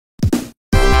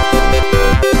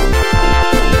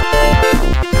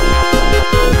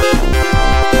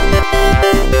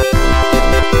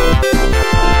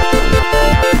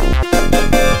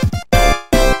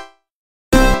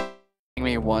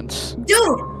once. Dude,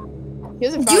 you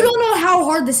don't know how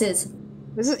hard this is.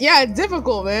 This is it's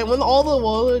difficult, man. When all the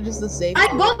walls are just the same.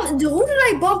 Who did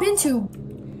I bump into?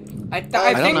 I think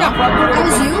know. That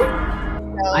was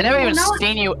you? No. I never even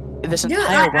seen you this Dude,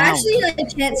 entire round. actually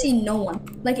can't see no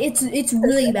one. Like it's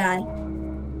really bad.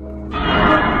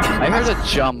 I heard a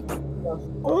jump.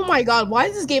 Oh my god, why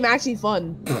is this game actually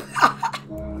fun?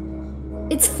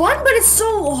 It's fun, but it's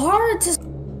so hard to.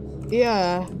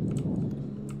 Yeah.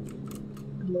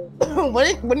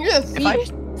 when you're the thief. If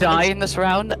I die in this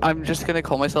round, I'm just gonna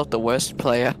call myself the worst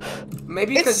player.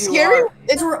 Maybe It's because you scary. are.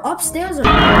 We're upstairs.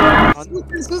 Who's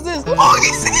this? Who's this? Oh,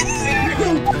 you see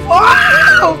this?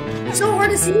 Wow! It's so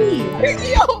hard to see.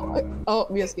 Yo! Oh,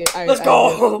 we escaped. All right, Let's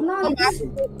go. No,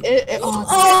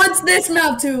 Oh, it's this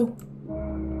map too.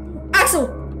 Axel,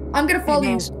 I'm gonna follow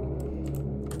you.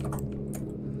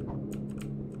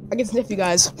 I can sniff you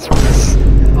guys.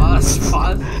 Pause.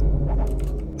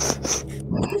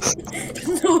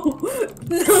 No.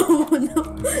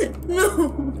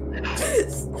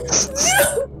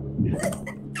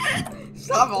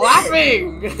 Stop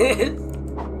laughing.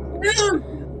 Dude,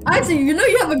 Axel, you know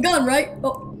you have a gun, right?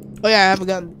 Oh, Oh yeah, I have a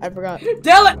gun. I forgot.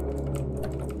 Tell it.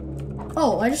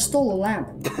 oh, I just stole a lamp.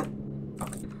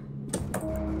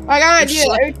 I got an idea.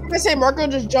 Every time I say Marco,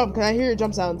 just jump. Can I hear your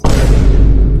jump sounds?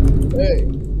 Hey.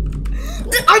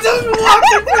 I just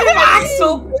walked in front of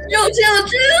Axel. Yo, chill.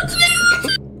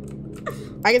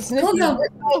 I can sniff Hold you.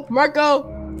 on. Marco.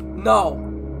 No.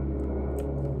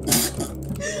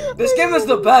 This game is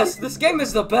the best. This game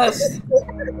is the best.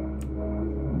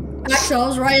 Axel, I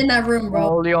was right in that room, bro.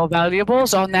 All your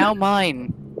valuables are now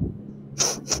mine.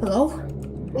 Hello?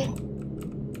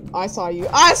 I saw you.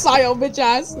 I saw your bitch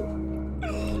ass.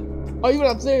 Oh, you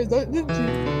went upstairs, didn't you?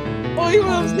 Oh, you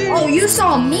went upstairs. Oh, you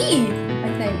saw me,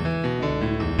 I think.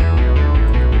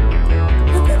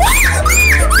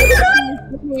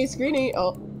 Screening.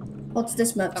 Oh. What's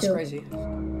this map That's too? crazy.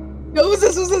 Yo, who's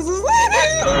this? Who's this? Who's this?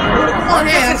 Oh,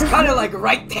 yeah. This is kind of like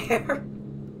right there.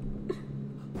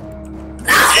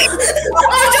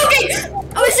 I'm joking!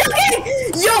 I was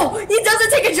joking! Yo, he doesn't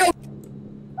take a joke.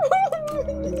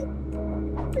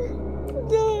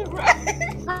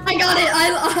 I got it.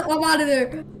 I'm out of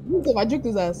there. I juked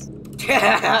his ass.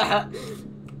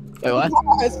 Wait, what?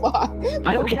 It's fine.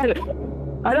 I don't get it.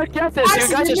 I don't get this. You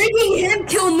Axel, guys you're just... making him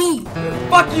kill me.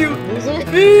 Fuck you. Loser.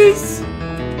 Peace.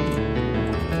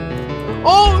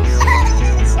 Oh,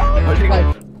 Where'd you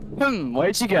go?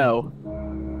 Where'd you go?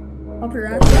 Up your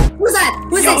ass. Who's that?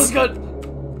 Who's Yo, this? it's good.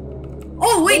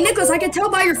 Oh, wait, Nicholas, I can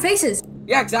tell by your faces.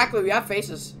 Yeah, exactly. We have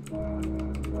faces.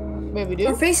 Wait, we do?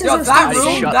 Your faces Yo, are that still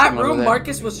room, Shut that them over room. there.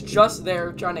 Marcus was just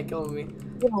there trying to kill me.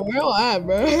 Yo, where am I,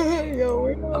 bro? Yo,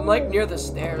 where I'm like near the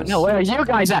stairs. No, where are you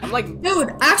guys at? I'm like, Dude,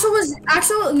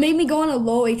 Axel made me go on a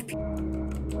low HP.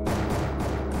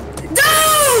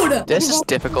 Dude! This is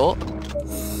difficult.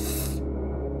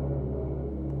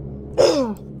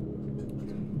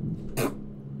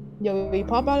 Yo, we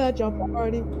pop out of that jump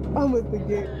already. I'm with the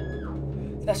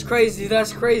game. that's crazy.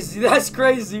 That's crazy. That's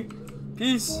crazy.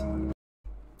 Peace.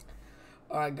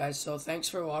 Alright guys, so thanks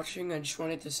for watching. I just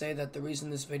wanted to say that the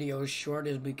reason this video is short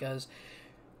is because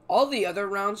all the other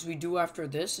rounds we do after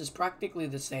this is practically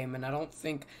the same, and I don't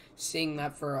think seeing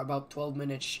that for about 12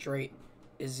 minutes straight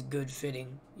is good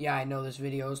fitting. Yeah, I know this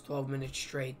video is 12 minutes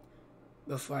straight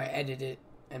before I edit it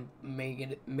and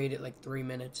made it like 3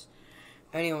 minutes.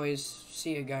 Anyways,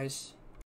 see you guys.